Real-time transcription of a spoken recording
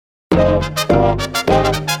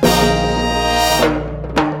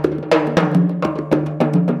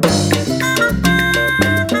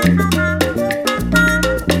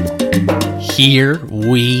Here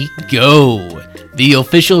we go, the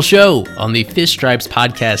official show on the Fish Stripes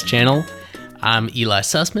podcast channel. I'm Eli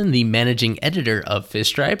Sussman, the managing editor of Fish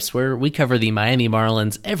Stripes, where we cover the Miami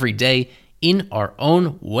Marlins every day in our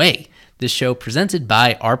own way. This show presented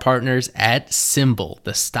by our partners at Symbol,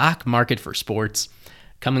 the stock market for sports,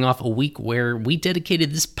 coming off a week where we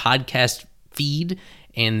dedicated this podcast feed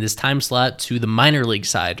and this time slot to the minor league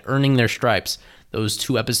side, earning their stripes. Those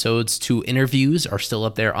 2 episodes, 2 interviews are still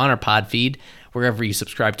up there on our pod feed. Wherever you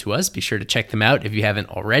subscribe to us, be sure to check them out if you haven't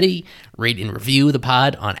already. Rate and review the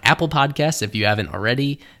pod on Apple Podcasts if you haven't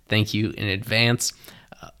already. Thank you in advance.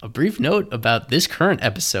 A brief note about this current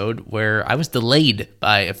episode where I was delayed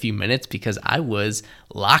by a few minutes because I was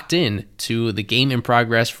locked in to the game in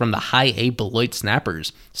progress from the High A Beloit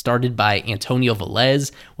Snappers, started by Antonio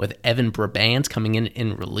Velez with Evan Brabant coming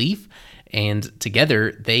in relief. And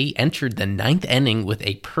together, they entered the 9th inning with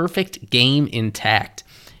a perfect game intact.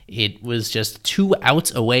 It was just 2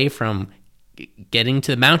 outs away from getting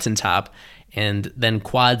to the mountaintop, and then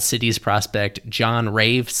Quad City's prospect John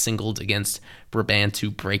Rave singled against Brabant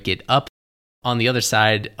to break it up. On the other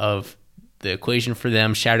side of the equation for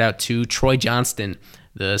them, shout out to Troy Johnston,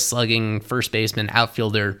 the slugging first baseman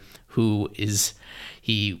outfielder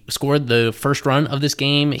He scored the first run of this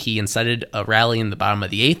game. He incited a rally in the bottom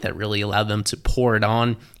of the 8th that really allowed them to pour it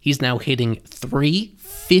on. He's now hitting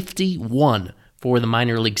 .351 for the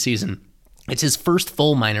minor league season. It's his first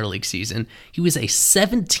full minor league season. He was a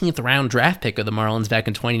 17th round draft pick of the Marlins back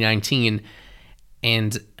in 2019,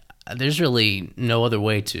 and there's really no other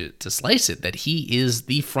way to slice it that he is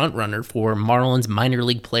the front runner for Marlins Minor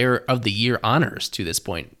League Player of the Year honors to this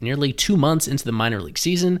point. Nearly 2 months into the minor league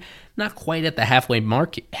season, not quite at the halfway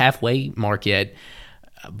mark yet,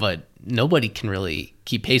 but nobody can really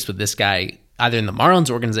keep pace with this guy, either in the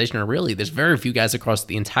Marlins organization or really there's very few guys across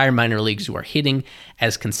the entire minor leagues who are hitting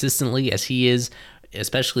as consistently as he is,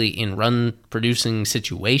 especially in run-producing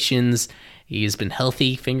situations. He's been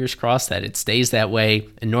healthy, fingers crossed that it stays that way.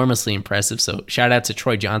 Enormously impressive. So shout out to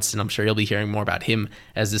Troy Johnston. I'm sure you'll be hearing more about him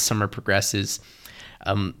as this summer progresses.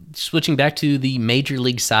 Switching back to the major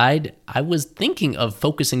league side, I was thinking of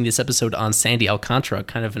focusing this episode on Sandy Alcantara,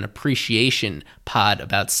 kind of an appreciation pod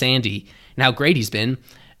about Sandy and how great he's been.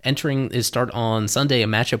 Entering his start on Sunday, a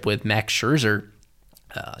matchup with Max Scherzer,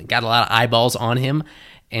 got a lot of eyeballs on him.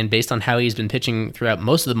 And based on how he's been pitching throughout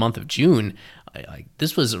most of the month of June,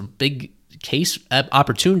 this was a big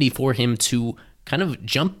opportunity for him to kind of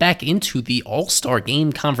jump back into the All-Star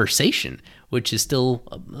game conversation, which is still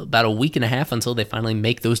about a week and a half until they finally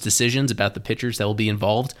make those decisions about the pitchers that will be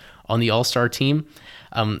involved on the All-Star team.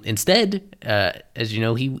 Instead, as you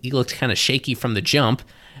know, he looked kind of shaky from the jump.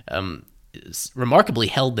 Remarkably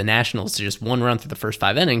held the Nationals to just 1 run through the first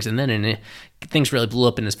 5 innings, and then things really blew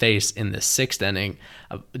up in his face in the 6th inning.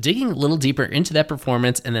 Digging a little deeper into that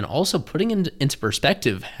performance and then also putting into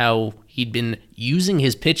perspective how he'd been using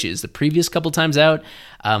his pitches the previous couple times out,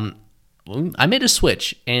 I made a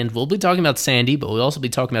switch, and we'll be talking about Sandy, but we'll also be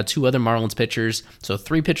talking about 2 other Marlins pitchers, so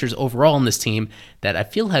 3 pitchers overall on this team that I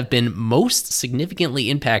feel have been most significantly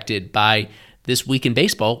impacted by this week in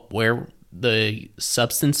baseball, where the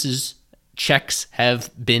substances checks have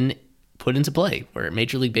been put into play, where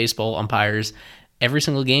Major League Baseball umpires every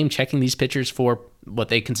single game checking these pitchers for what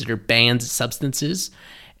they consider banned substances.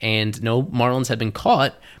 And no Marlins have been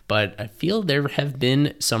caught, but I feel there have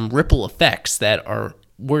been some ripple effects that are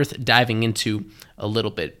worth diving into a little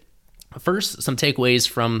bit. First, some takeaways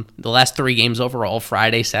from the last 3 games overall,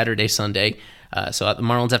 Friday, Saturday, Sunday. So the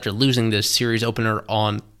Marlins, after losing the series opener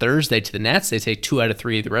on Thursday to the Nats, they take 2 out of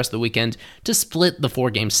 3 the rest of the weekend to split the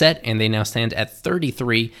 4-game set, and they now stand at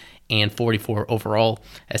 33 and 44 overall.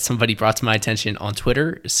 As somebody brought to my attention on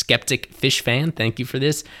Twitter, Skeptic Fish Fan, thank you for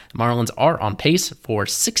this. The Marlins are on pace for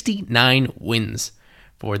 69 wins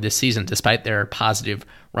for this season, despite their positive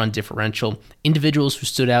run differential. Individuals who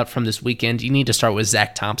stood out from this weekend, you need to start with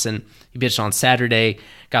Zach Thompson. He pitched on Saturday,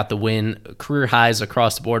 got the win, career highs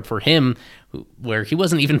across the board for him, where he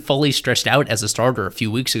wasn't even fully stretched out as a starter a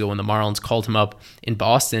few weeks ago when the Marlins called him up in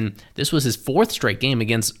Boston. This was his 4th straight game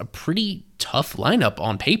against a pretty tough lineup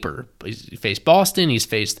on paper. He's faced Boston, he's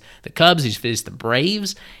faced the Cubs, he's faced the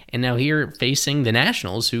Braves, and now here facing the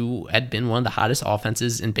Nationals, who had been one of the hottest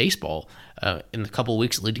offenses in baseball in the couple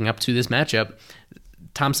weeks leading up to this matchup.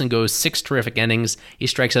 Thompson goes 6 terrific innings. He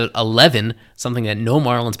strikes out 11, something that no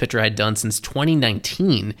Marlins pitcher had done since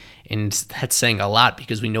 2019, and that's saying a lot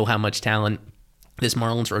because we know how much talent this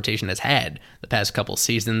Marlins rotation has had the past couple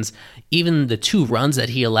seasons. Even the 2 runs that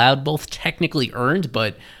he allowed, both technically earned,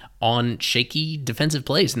 but on shaky defensive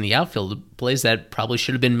plays in the outfield, plays that probably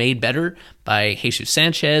should have been made better by Jesus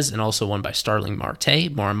Sanchez, and also one by Starling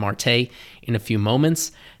Marte. More on Marte in a few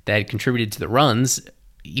moments, that contributed to the runs,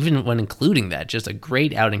 even when including that. Just a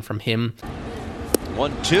great outing from him.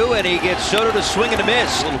 1-2, and he gets Soto to swing and a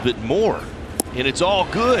miss. A little bit more, and it's all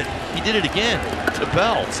good. He did it again. To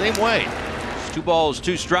Bell, same way. 2 balls,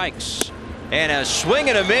 2 strikes. And a swing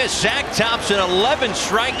and a miss. Zach Thompson, 11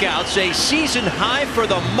 strikeouts, a season high for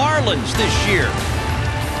the Marlins this year.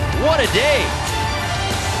 What a day.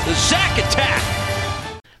 The Zach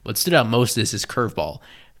attack. What stood out most is his curveball.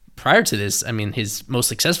 Prior to this, I mean, his most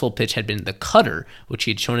successful pitch had been the cutter, which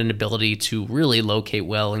he had shown an ability to really locate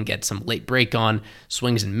well and get some late break on,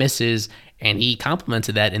 swings and misses, and he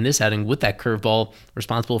complemented that in this outing with that curveball,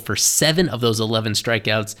 responsible for 7 of those 11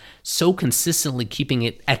 strikeouts, so consistently keeping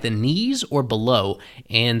it at the knees or below,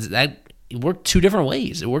 and that worked 2 different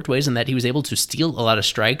ways. It worked ways in that he was able to steal a lot of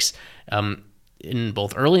strikes, in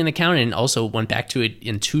both early in the count, and also went back to it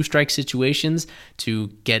in 2 strike situations to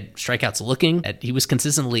get strikeouts looking. He was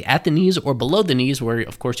consistently at the knees or below the knees, where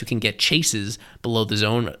of course you can get chases below the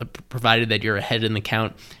zone, provided that you're ahead in the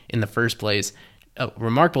count in the first place. A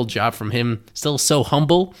remarkable job from him. Still so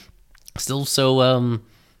humble, still so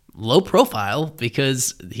low profile,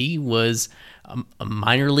 because he was a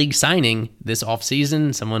minor league signing this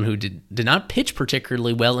offseason, someone who did not pitch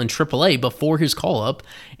particularly well in AAA before his call-up,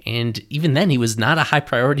 and even then he was not a high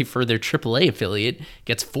priority for their AAA affiliate.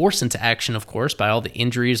 Gets forced into action, of course, by all the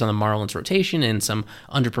injuries on the Marlins rotation and some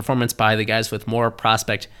underperformance by the guys with more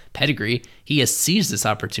prospect pedigree. He has seized this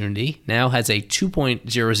opportunity, now has a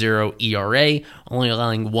 2.00 ERA, only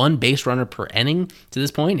allowing 1 base runner per inning to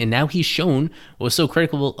this point, and now he's shown what was so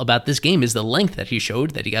critical about this game is the length that he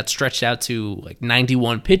showed, that he got stretched out to like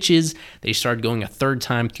 91 pitches. They started going a 3rd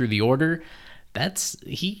time through the order.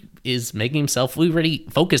 He is making himself. We already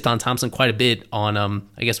focused on Thompson quite a bit on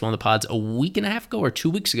I guess one of the pods a week and a half ago or 2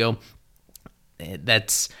 weeks ago.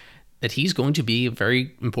 That he's going to be a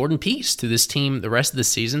very important piece to this team the rest of the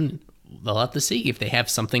season. They'll have to see if they have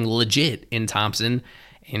something legit in Thompson,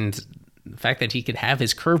 and the fact that he could have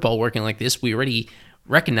his curveball working like this, we already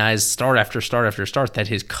recognize start after start after start that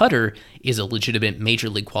his cutter is a legitimate major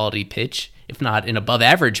league quality pitch, if not an above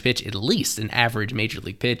average pitch, at least an average major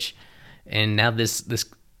league pitch. And now this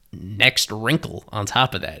next wrinkle on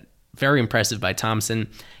top of that. Very impressive by Thompson.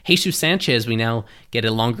 Jesus Sanchez, we now get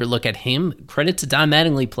a longer look at him. Credit to Don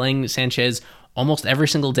Mattingly playing Sanchez almost every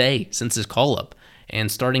single day since his call-up,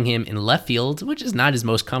 and starting him in left field, which is not his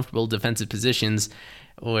most comfortable defensive positions,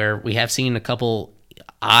 where we have seen a couple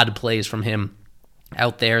odd plays from him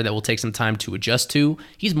out there that will take some time to adjust to.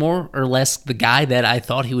 He's more or less the guy that I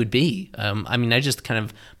thought he would be. I just kind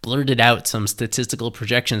of blurted out some statistical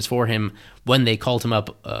projections for him when they called him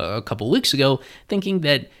up a couple weeks ago, thinking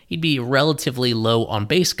that he'd be a relatively low on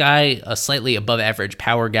base guy, a slightly above average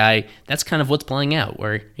power guy. That's kind of what's playing out,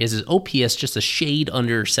 where he has his OPS just a shade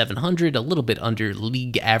under 700, a little bit under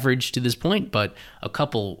league average to this point, but a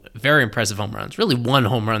couple very impressive home runs. Really one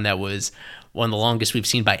home run that was one of the longest we've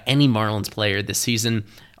seen by any Marlins player this season.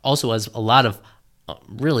 Also has a lot of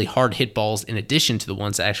really hard hit balls in addition to the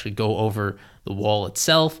ones that actually go over the wall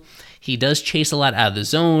itself. He does chase a lot out of the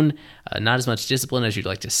zone, not as much discipline as you'd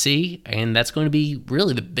like to see, and that's going to be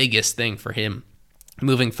really the biggest thing for him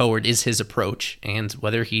moving forward is his approach, and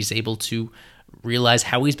whether he's able to realize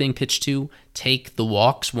how he's being pitched to, take the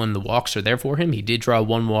walks when the walks are there for him. He did draw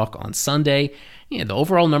 1 walk on Sunday. Yeah, the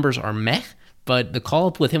overall numbers are meh, but the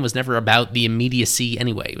call-up with him was never about the immediacy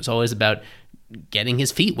anyway. It was always about getting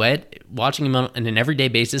his feet wet, watching him on an everyday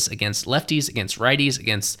basis against lefties, against righties,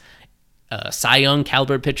 against Cy Young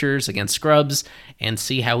caliber pitchers, against scrubs, and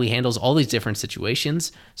see how he handles all these different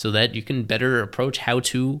situations so that you can better approach how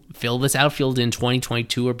to fill this outfield in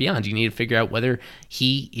 2022 or beyond. You need to figure out whether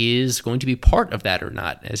he is going to be part of that or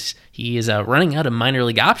not, as he is running out of minor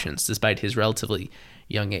league options despite his relatively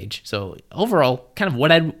young age. So overall, kind of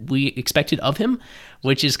what we expected of him,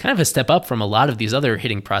 which is kind of a step up from a lot of these other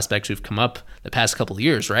hitting prospects who've come up the past couple of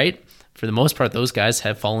years, right? For the most part, those guys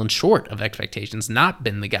have fallen short of expectations, not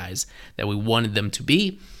been the guys that we wanted them to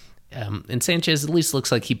be. And Sanchez at least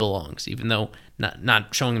looks like he belongs, even though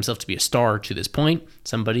not showing himself to be a star to this point.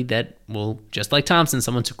 Somebody that will, just like Thompson,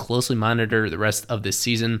 someone to closely monitor the rest of this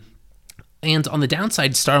season. And on the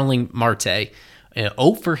downside, Starling Marte,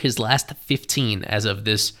 0 for his last 15 as of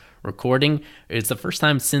this recording. It's the first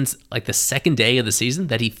time since like the second day of the season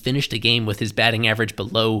that he finished a game with his batting average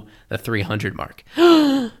below the 300 mark.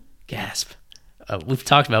 Gasp. We've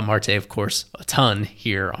talked about Marte, of course, a ton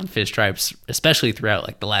here on Fish Stripes, especially throughout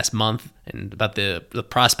like the last month, and about the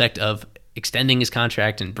prospect of extending his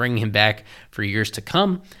contract and bringing him back for years to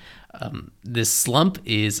come. This slump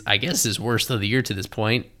is, I guess, his worst of the year to this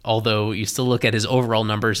point, although you still look at his overall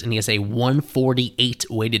numbers and he has a 148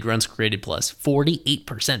 weighted runs created plus,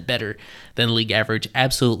 48% better than league average.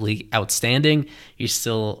 Absolutely outstanding. He's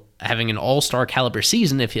still having an all-star caliber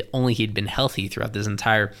season if he'd been healthy throughout this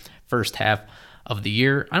entire first half of the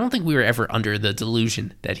year. I don't think we were ever under the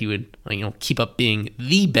delusion that he would, keep up being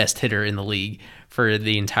the best hitter in the league for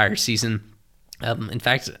the entire season. In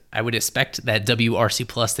fact, I would expect that WRC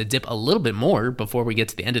plus to dip a little bit more before we get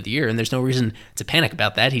to the end of the year, and there's no reason to panic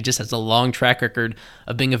about that. He just has a long track record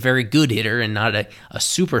of being a very good hitter and not a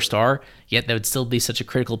superstar, yet that would still be such a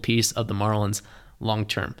critical piece of the Marlins long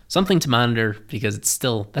term. Something to monitor, because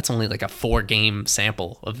that's only like a 4-game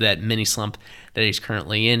sample of that mini slump that he's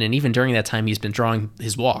currently in, and even during that time he's been drawing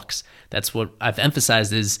his walks. That's what I've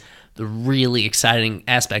emphasized is the really exciting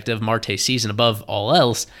aspect of Marte's season above all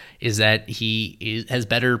else, is that he has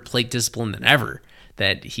better plate discipline than ever,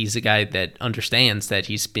 that he's a guy that understands that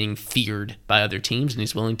he's being feared by other teams, and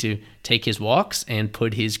he's willing to take his walks and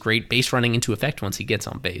put his great base running into effect once he gets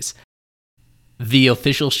on base. The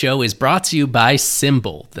official show is brought to you by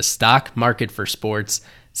SimBull, the stock market for sports.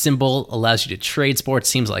 SimBull allows you to trade sports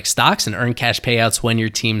teams like stocks and earn cash payouts when your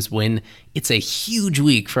teams win. It's a huge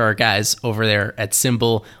week for our guys over there at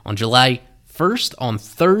SimBull. On July 1st, on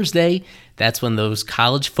Thursday, that's when those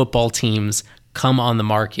college football teams come on the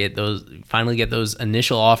market. Those finally get those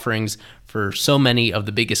initial offerings for so many of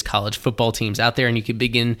the biggest college football teams out there, and you can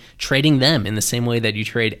begin trading them in the same way that you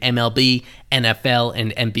trade MLB, NFL,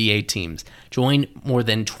 and NBA teams. Join more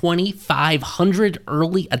than 2,500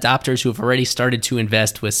 early adopters who have already started to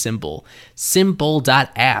invest with SimBull.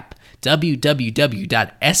 SimBull.app,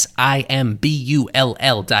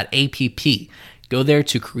 www.simbull.app. Go there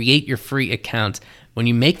to create your free account. When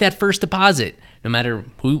you make that first deposit, no matter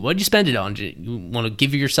what you spend it on, you want to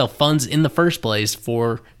give yourself funds in the first place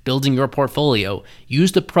for building your portfolio,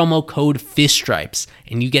 use the promo code FISHSTRIPES,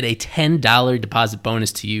 and you get a $10 deposit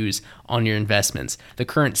bonus to use on your investments. The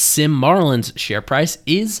current Sim Marlins share price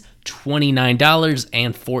is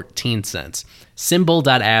 $29.14.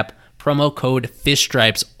 SimBull.app, promo code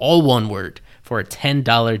FISHSTRIPES, all one word, for a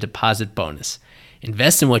 $10 deposit bonus.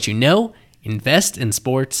 Invest in what you know. Invest in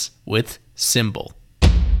sports with SimBull.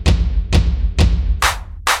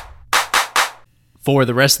 For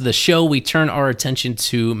the rest of the show, we turn our attention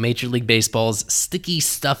to Major League Baseball's sticky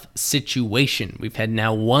stuff situation. We've had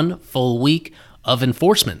now one full week of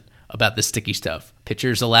enforcement about the sticky stuff.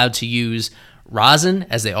 Pitchers allowed to use rosin,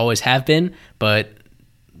 as they always have been, but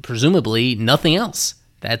presumably nothing else.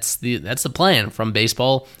 That's the plan from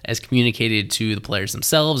baseball, as communicated to the players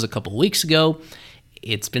themselves a couple weeks ago.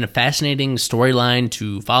 It's been a fascinating storyline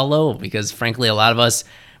to follow, because frankly, a lot of us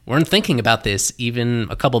weren't thinking about this even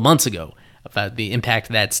a couple months ago, about the impact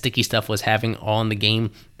that sticky stuff was having on the game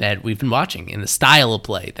that we've been watching and the style of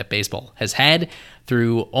play that baseball has had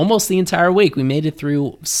through almost the entire week. We made it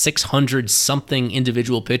through 600-something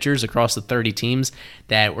individual pitchers across the 30 teams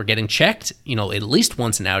that were getting checked, at least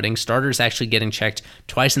once an outing. Starters actually getting checked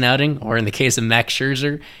twice an outing, or in the case of Max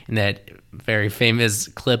Scherzer, in that very famous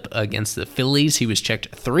clip against the Phillies, he was checked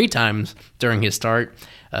 3 times during his start.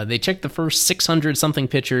 They checked the first 600-something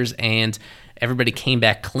pitchers, and everybody came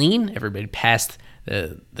back clean. Everybody passed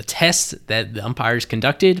the test that the umpires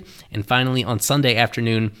conducted. And finally, on Sunday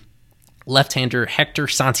afternoon, left-hander Hector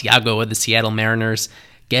Santiago of the Seattle Mariners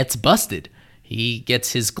gets busted. He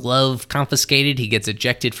gets his glove confiscated. He gets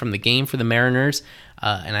ejected from the game for the Mariners.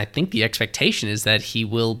 And I think the expectation is that he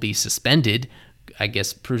will be suspended, I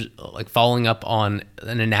guess, following up on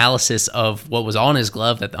an analysis of what was on his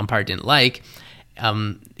glove that the umpire didn't like.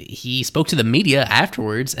 He spoke to the media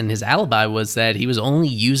afterwards, and his alibi was that he was only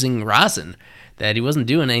using rosin, that he wasn't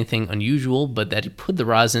doing anything unusual, but that he put the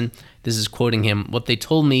rosin, this is quoting him, "What they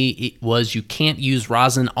told me it was you can't use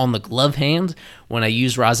rosin on the glove hand. When I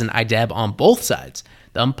use rosin, I dab on both sides.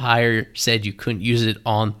 The umpire said you couldn't use it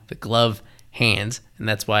on the glove hand, and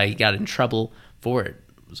that's why he got in trouble for it."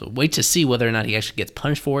 So wait to see whether or not he actually gets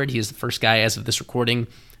punished for it. He is the first guy, as of this recording,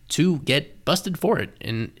 to get busted for it.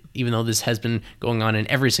 And even though this has been going on in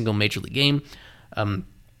every single Major League game,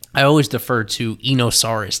 I always defer to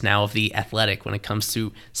Enosaurus now of The Athletic when it comes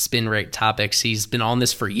to spin rate topics. He's been on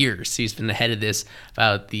this for years. He's been ahead of this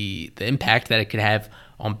about the impact that it could have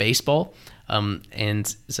on baseball.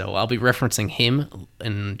 And so I'll be referencing him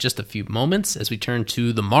in just a few moments as we turn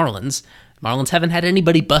to the Marlins. Marlins haven't had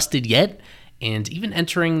anybody busted yet, And even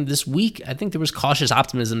entering this week, I think there was cautious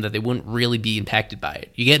optimism that they wouldn't really be impacted by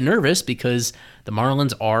it. You get nervous because the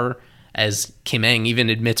Marlins are, as Kim Ng even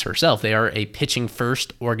admits herself, they are a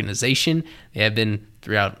pitching-first organization. They have been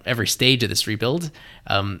throughout every stage of this rebuild.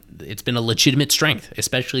 It's been a legitimate strength,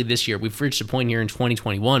 especially this year. We've reached a point here in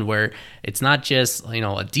 2021 where it's not just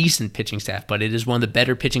a decent pitching staff, but it is one of the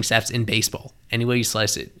better pitching staffs in baseball, any way you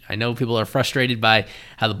slice it. I know people are frustrated by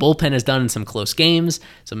how the bullpen has done in some close games,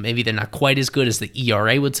 so maybe they're not quite as good as the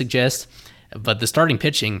ERA would suggest, but the starting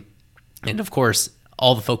pitching, and of course,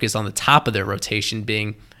 all the focus on the top of their rotation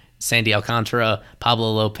being Sandy Alcantara,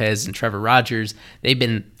 Pablo Lopez, and Trevor Rogers, they've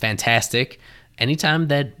been fantastic. Anytime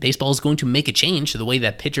that baseball is going to make a change to the way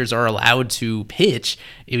that pitchers are allowed to pitch,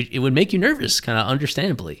 it would make you nervous, kind of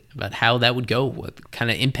understandably, about how that would go, what kind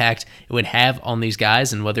of impact it would have on these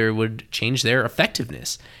guys, and whether it would change their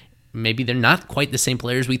effectiveness. Maybe they're not quite the same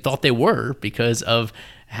players we thought they were because of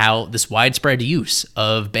how this widespread use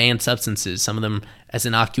of banned substances, some of them as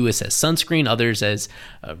innocuous as sunscreen, others as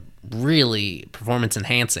really performance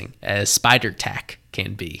enhancing as spider tack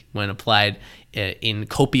can be when applied in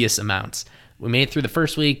copious amounts. We made it through the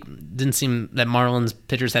first week. Didn't seem that Marlins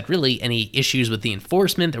pitchers had really any issues with the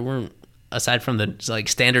enforcement. There weren't, aside from the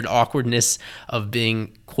standard awkwardness of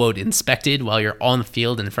being, quote, inspected while you're on the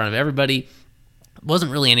field in front of everybody.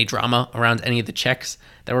 Wasn't really any drama around any of the checks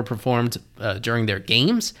that were performed during their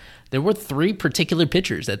games. There were 3 particular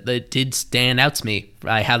pitchers that did stand out to me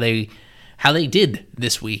by how they did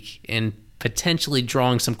this week, and potentially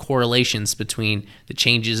drawing some correlations between the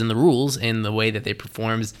changes in the rules and the way that they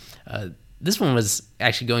performed. This one was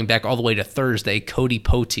actually going back all the way to Thursday. Cody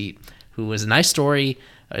Poteet, who was a nice story.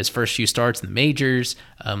 His first few starts in the majors,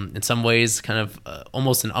 in some ways kind of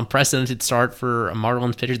almost an unprecedented start for a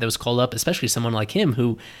Marlins pitcher that was called up, especially someone like him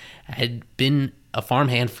who had been a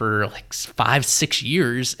farmhand for 5-6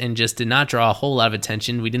 years and just did not draw a whole lot of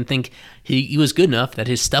attention. We didn't think he was good enough, that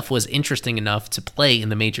his stuff was interesting enough to play in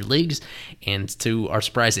the major leagues, and to our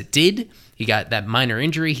surprise it did. He got that minor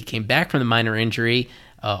injury. He came back from the minor injury.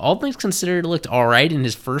 All things considered, looked all right in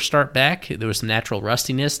his first start back. There was some natural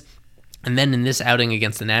rustiness. And then in this outing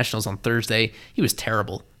against the Nationals on Thursday, he was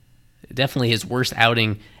terrible. Definitely his worst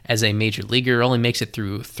outing as a major leaguer. Only makes it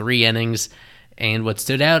through 3 innings. And what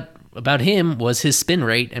stood out about him was his spin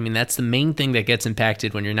rate. I mean, that's the main thing that gets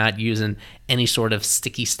impacted when you're not using any sort of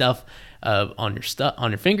sticky stuff on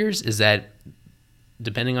your fingers, is that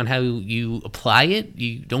depending on how you apply it,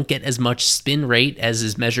 you don't get as much spin rate as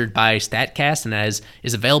is measured by StatCast and as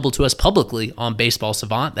is available to us publicly on Baseball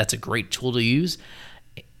Savant. That's a great tool to use.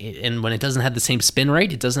 And when it doesn't have the same spin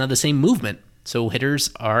rate, it doesn't have the same movement. So hitters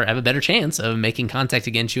have a better chance of making contact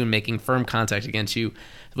against you and making firm contact against you.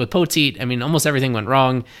 With Poteet, I mean, almost everything went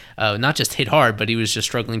wrong. Not just hit hard, but he was just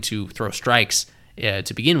struggling to throw strikes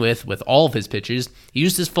to begin with all of his pitches. He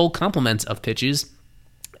used his full complement of pitches,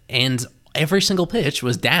 and every single pitch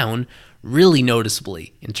was down really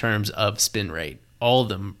noticeably in terms of spin rate. All of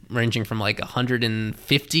them ranging from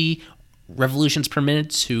 150 revolutions per minute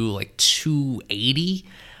to 280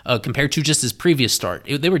 compared to just his previous start.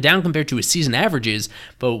 They were down compared to his season averages,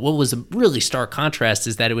 but what was a really stark contrast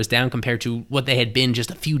is that it was down compared to what they had been just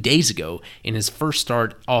a few days ago in his first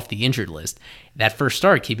start off the injured list. That first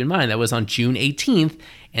start, keep in mind, that was on June 18th,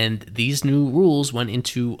 and these new rules went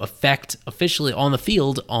into effect officially on the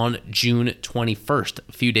field on June 21st,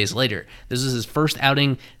 a few days later. This was his first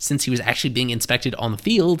outing since he was actually being inspected on the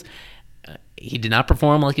field. He did not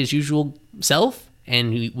perform like his usual self,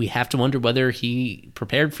 and we have to wonder whether he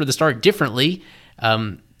prepared for the start differently,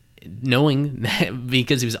 knowing that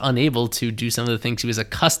because he was unable to do some of the things he was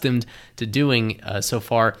accustomed to doing so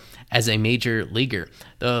far as a major leaguer.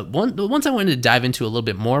 The ones I wanted to dive into a little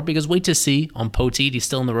bit more, because wait to see on Poteet. He's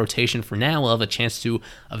still in the rotation for now. We'll have a chance to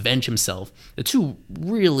avenge himself. The 2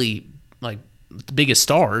 really the biggest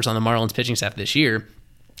stars on the Marlins pitching staff this year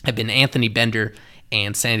have been Anthony Bender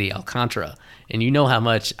and Sandy Alcantara. And you know how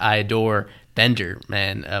much I adore Bender,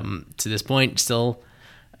 man. To this point, still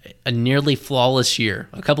a nearly flawless year.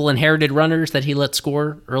 A couple inherited runners that he let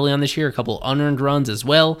score early on this year, a couple unearned runs as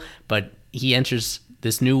well, but he enters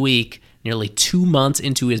this new week nearly 2 months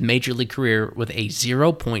into his major league career with a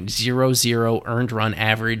 0.00 earned run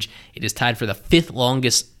average. It is tied for the 5th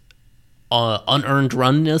longest unearned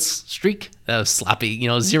runness streak, sloppy,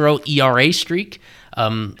 0 ERA streak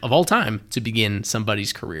of all time to begin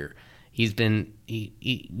somebody's career. He's been,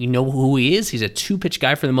 you know who he is. He's a 2-pitch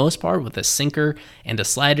guy for the most part with a sinker and a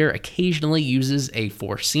slider. Occasionally uses a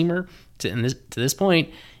 4-seamer. To this point,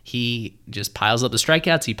 he just piles up the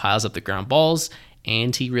strikeouts. He piles up the ground balls,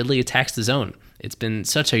 and he really attacks the zone. It's been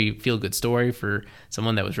such a feel-good story for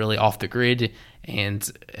someone that was really off the grid And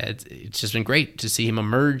it's just been great to see him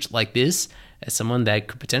emerge like this as someone that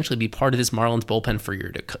could potentially be part of this Marlins bullpen for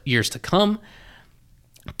years to come.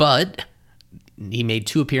 But he made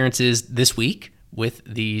 2 appearances this week with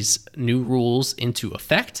these new rules into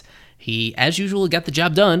effect. He, as usual, got the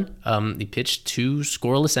job done. He pitched 2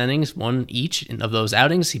 scoreless innings, 1 each of those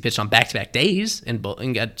outings. He pitched on back-to-back days and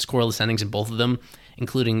got scoreless innings in both of them,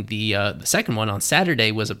 including the second one on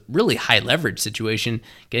Saturday was a really high-leverage situation,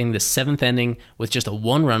 getting the 7th inning with just a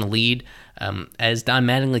 1-run lead. As Don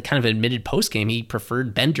Mattingly kind of admitted post-game, he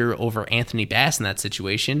preferred Bender over Anthony Bass in that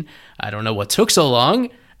situation. I don't know what took so long.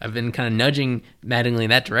 I've been kind of nudging Mattingly in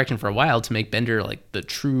that direction for a while to make Bender like the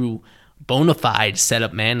true bona fide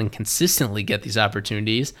setup man and consistently get these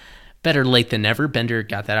opportunities. Better late than never. Bender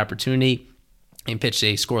got that opportunity and pitched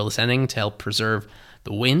a scoreless inning to help preserve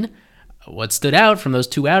the win. What stood out from those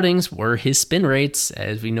 2 outings were his spin rates,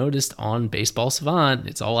 as we noticed on Baseball Savant.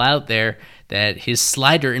 It's all out there that his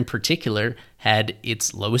slider in particular had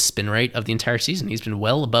its lowest spin rate of the entire season. He's been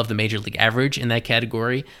well above the major league average in that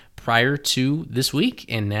category prior to this week,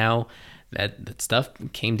 and now that stuff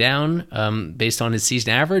came down based on his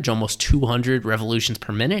season average, almost 200 revolutions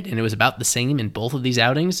per minute, and it was about the same in both of these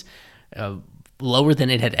outings, lower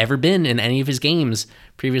than it had ever been in any of his games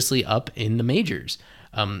previously up in the majors.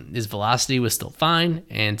 His velocity was still fine,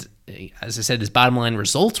 and as I said, his bottom line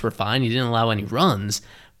results were fine. He didn't allow any runs,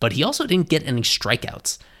 but he also didn't get any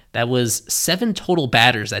strikeouts. That was 7 total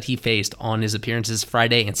batters that he faced on his appearances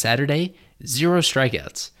Friday and Saturday, 0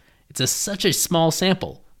 strikeouts. It's such a small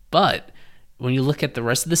sample, but when you look at the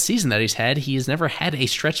rest of the season that he's had, he has never had a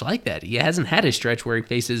stretch like that. He hasn't had a stretch where he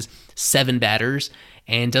faces 7 batters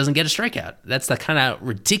and doesn't get a strikeout. That's the kind of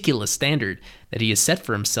ridiculous standard that he has set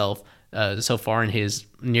for himself so far in his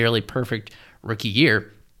nearly perfect rookie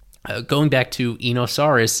year. Going back to Eno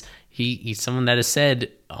Sarris, he's someone that has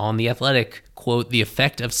said on The Athletic, quote, the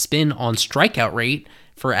effect of spin on strikeout rate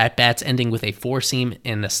for at-bats ending with a 4-seam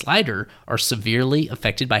and a slider are severely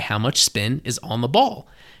affected by how much spin is on the ball.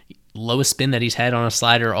 Lowest spin that he's had on a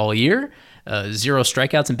slider all year, 0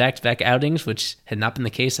 strikeouts in back-to-back outings, which had not been the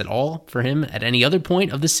case at all for him at any other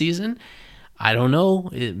point of the season. I don't know.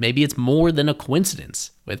 Maybe it's more than a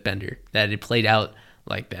coincidence with Bender that it played out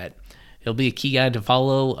like that. He'll be a key guy to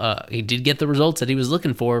follow. He did get the results that he was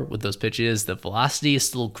looking for with those pitches. The velocity is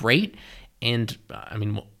still great. And, I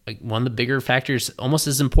mean, one of the bigger factors, almost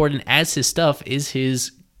as important as his stuff, is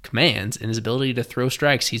his commands and his ability to throw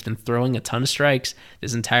strikes. He's been throwing a ton of strikes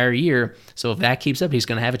this entire year. So if that keeps up, he's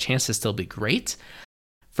going to have a chance to still be great.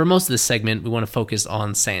 For most of this segment, we want to focus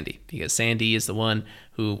on Sandy, because Sandy is the one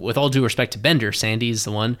who, with all due respect to Bender, Sandy is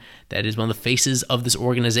the one that is one of the faces of this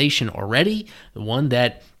organization already, the one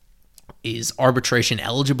that is arbitration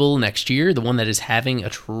eligible next year, the one that is having a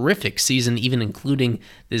terrific season, even including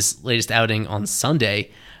this latest outing on Sunday,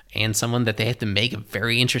 and someone that they have to make a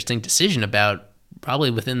very interesting decision about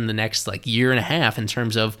probably within the next year and a half in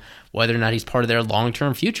terms of whether or not he's part of their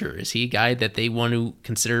long-term future. Is he a guy that they want to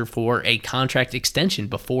consider for a contract extension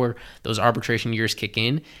before those arbitration years kick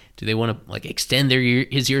in? Do they want to extend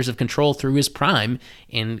his years of control through his prime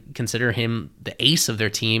and consider him the ace of their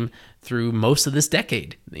team through most of this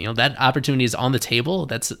decade? That opportunity is on the table.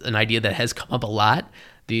 That's an idea that has come up a lot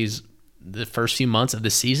the first few months of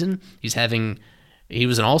the season. He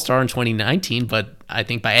was an all-star in 2019, but I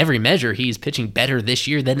think by every measure, he's pitching better this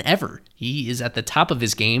year than ever. He is at the top of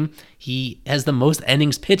his game. He has the most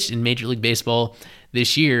innings pitched in Major League Baseball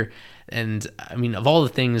this year. And, I mean, of all the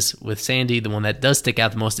things with Sandy, the one that does stick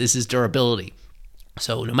out the most is his durability.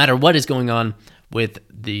 So no matter what is going on with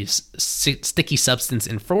the sticky substance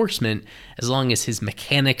enforcement, as long as his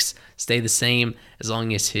mechanics stay the same, as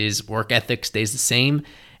long as his work ethic stays the same,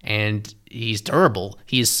 and he's durable,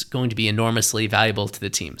 he's going to be enormously valuable to the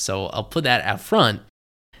team. So I'll put that out front.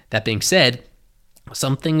 That being said,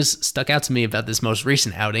 some things stuck out to me about this most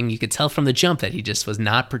recent outing. You could tell from the jump that he just was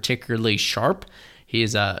not particularly sharp.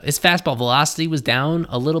 His fastball velocity was down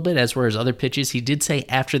a little bit, as were his other pitches. He did say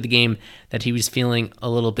after the game that he was feeling a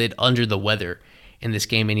little bit under the weather in this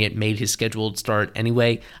game, and yet made his scheduled start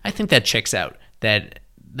anyway. I think that checks out.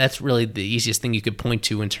 That's really the easiest thing you could point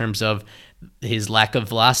to in terms of his lack of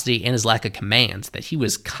velocity and his lack of command, that he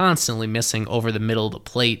was constantly missing over the middle of the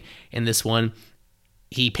plate in this one.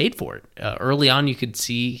 He paid for it. Early on, you could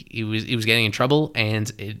see he was getting in trouble,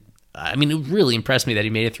 and it really impressed me that he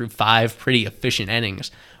made it through 5 pretty efficient innings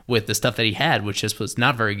with the stuff that he had, which just was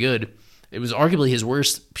not very good. It was arguably his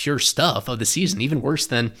worst pure stuff of the season, even worse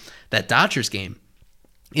than that Dodgers game,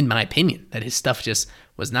 in my opinion, that his stuff just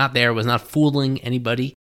was not there, was not fooling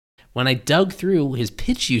anybody. when I dug through his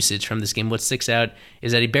pitch usage from this game, what sticks out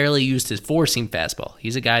is that he barely used his four-seam fastball.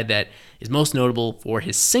 He's a guy that is most notable for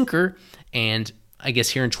his sinker, and I guess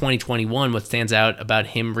here in 2021, what stands out about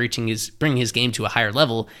him bringing his game to a higher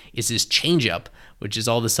level is his changeup, which is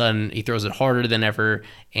all of a sudden he throws it harder than ever,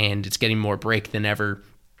 and it's getting more break than ever,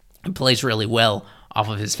 and plays really well off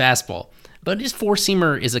of his fastball. But his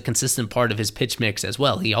four-seamer is a consistent part of his pitch mix as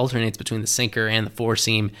well. He alternates between the sinker and the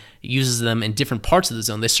four-seam, uses them in different parts of the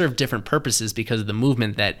zone. They serve different purposes because of the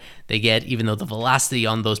movement that they get, even though the velocity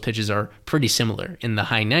on those pitches are pretty similar in the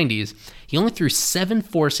high 90s. He only threw 7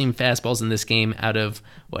 four-seam fastballs in this game out of,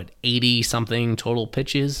 80-something total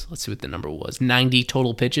pitches? Let's see what the number was. 90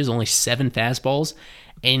 total pitches, only 7 fastballs.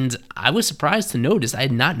 And I was surprised to notice, I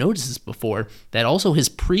had not noticed this before, that also his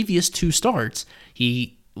previous 2 starts,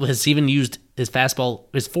 he has even used his fastball,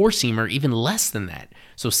 his four-seamer, even less than that.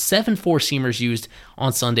 So 7 four-seamers used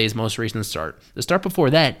on Sunday's most recent start. The start before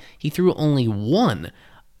that, he threw only 1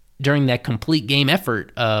 during that complete game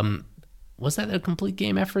effort. Was that a complete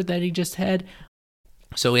game effort that he just had?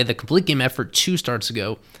 So he had the complete game effort 2 starts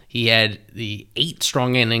ago. He had the 8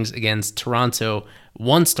 strong innings against Toronto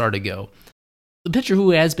 1 start ago. The pitcher who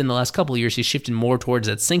has been the last couple of years, he's shifted more towards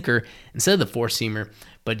that sinker instead of the four-seamer,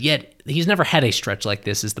 but yet he's never had a stretch like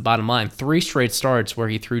this is the bottom line. 3 straight starts where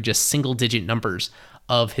he threw just single-digit numbers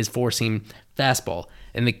of his four-seam fastball.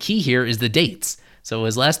 And the key here is the dates. So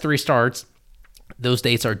his last 3 starts, those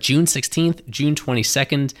dates are June 16th, June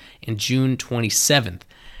 22nd, and June 27th.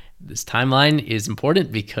 This timeline is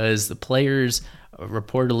important because the players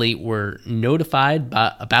reportedly were notified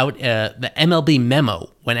about the MLB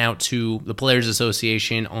memo went out to the Players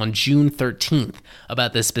Association on June 13th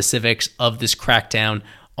about the specifics of this crackdown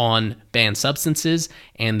on banned substances,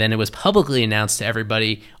 and then it was publicly announced to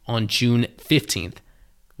everybody on June 15th.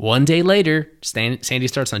 1 day later, Sandy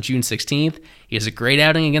starts on June 16th. He has a great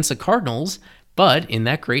outing against the Cardinals, but in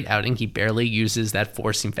that great outing, he barely uses that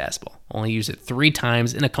four-seam fastball. Only used it 3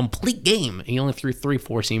 times in a complete game. He only threw 3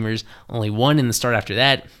 four-seamers, only 1 in the start after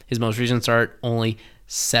that. His most recent start, only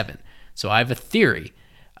 7. So I have a theory.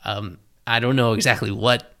 I don't know exactly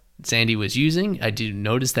what Sandy was using. I do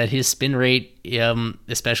notice that his spin rate,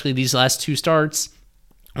 especially these last 2 starts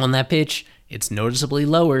on that pitch, it's noticeably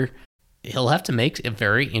lower. He'll have to make a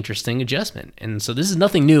very interesting adjustment. And so this is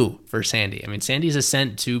nothing new for Sandy. I mean, Sandy's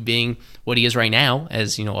ascent to being what he is right now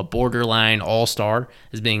as, a borderline all-star,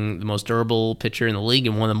 as being the most durable pitcher in the league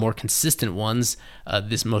and one of the more consistent ones,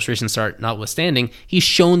 this most recent start notwithstanding, he's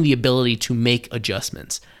shown the ability to make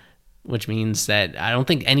adjustments, which means that I don't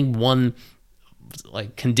think any one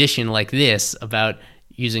condition like this about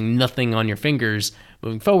using nothing on your fingers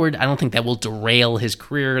moving forward, I don't think that will derail his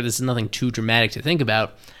career. This is nothing too dramatic to think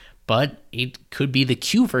about. But it could be the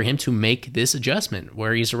cue for him to make this adjustment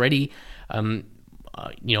where he's already,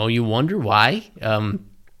 you wonder why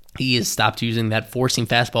he has stopped using that four-seam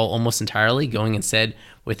fastball almost entirely, going instead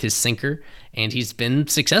with his sinker. And he's been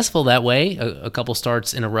successful that way a couple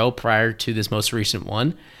starts in a row prior to this most recent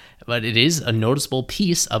one. But it is a noticeable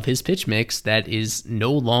piece of his pitch mix that is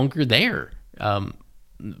no longer there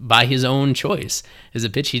by his own choice. Is a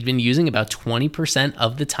pitch he's been using about 20%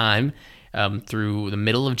 of the time through the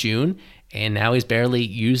middle of June, and now he's barely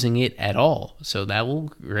using it at all. So that will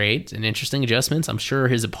create an interesting adjustments. I'm sure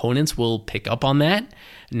his opponents will pick up on that,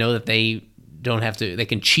 know that they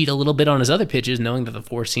can cheat a little bit on his other pitches, knowing that the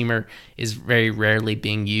four-seamer is very rarely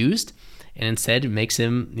being used, and instead it makes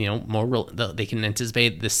him, they can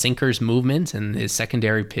anticipate the sinker's movement and his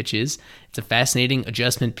secondary pitches. It's a fascinating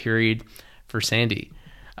adjustment period for Sandy.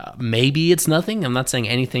 Maybe it's nothing. I'm not saying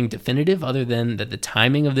anything definitive other than that the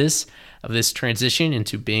timing of this transition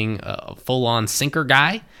into being a full-on sinker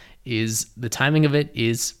guy is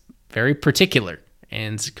very particular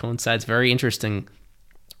and coincides very interesting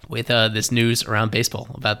with this news around baseball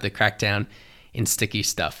about the crackdown in sticky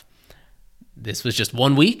stuff. This was just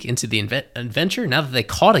 1 week into the adventure. Now that they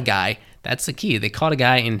caught a guy, that's the key. They caught a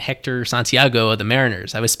guy in Hector Santiago of the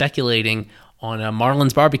Mariners. I was speculating on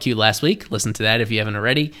Marlins Barbecue last week, listen to that if you haven't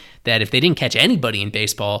already, that if they didn't catch anybody in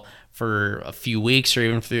baseball for a few weeks or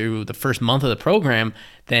even through the first month of the program,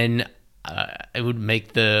 then it would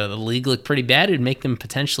make the league look pretty bad. It would make them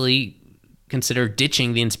potentially consider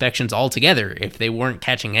ditching the inspections altogether if they weren't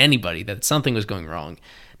catching anybody, that something was going wrong.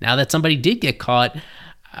 Now that somebody did get caught,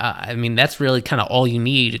 that's really kind of all you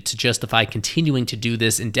need to justify continuing to do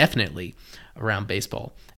this indefinitely around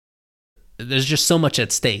baseball. There's just so much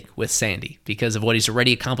at stake with Sandy because of what he's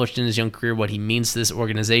already accomplished in his young career, what he means to this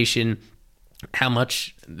organization, how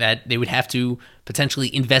much that they would have to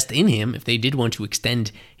potentially invest in him if they did want to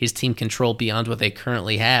extend his team control beyond what they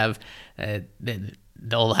currently have.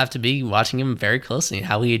 they'll have to be watching him very closely and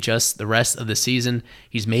how he adjusts the rest of the season.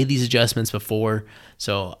 He's made these adjustments before,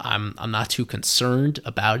 so I'm not too concerned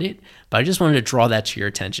about it, but I just wanted to draw that to your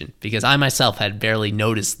attention because I myself had barely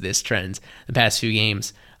noticed this trend the past few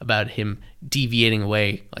games about him deviating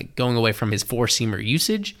away, like going away from his four-seamer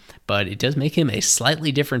usage, but it does make him a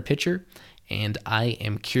slightly different pitcher, and I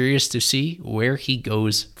am curious to see where he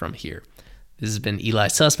goes from here. This has been Eli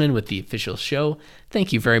Sussman with The Official Show.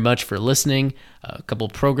 Thank you very much for listening. A couple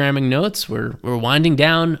programming notes. We're winding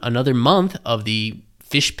down another month of the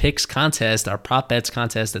Fish Picks contest, our prop bets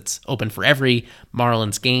contest that's open for every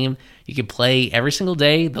Marlins game. You can play every single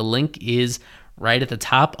day. The link is right at the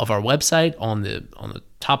top of our website on the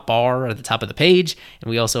top bar at the top of the page, and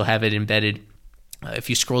we also have it embedded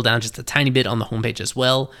if you scroll down just a tiny bit on the homepage as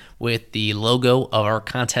well, with the logo of our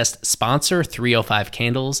contest sponsor, 305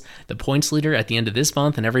 Candles, the points leader at the end of this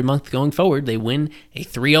month and every month going forward. They win a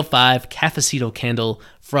 305 Cafecito candle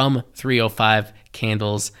from 305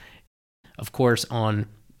 Candles. Of course, on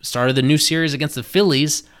start of the new series against the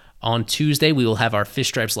Phillies, on Tuesday, we will have our Fish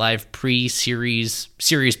Stripes Live series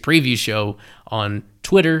preview show on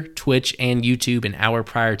Twitter, Twitch, and YouTube an hour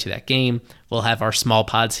prior to that game. We'll have our small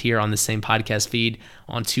pods here on the same podcast feed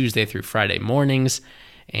on Tuesday through Friday mornings.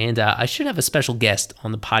 And I should have a special guest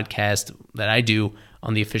on the podcast that I do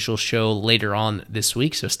on The Official Show later on this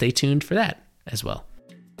week, so stay tuned for that as well.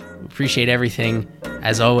 Appreciate everything.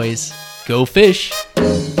 As always, go Fish!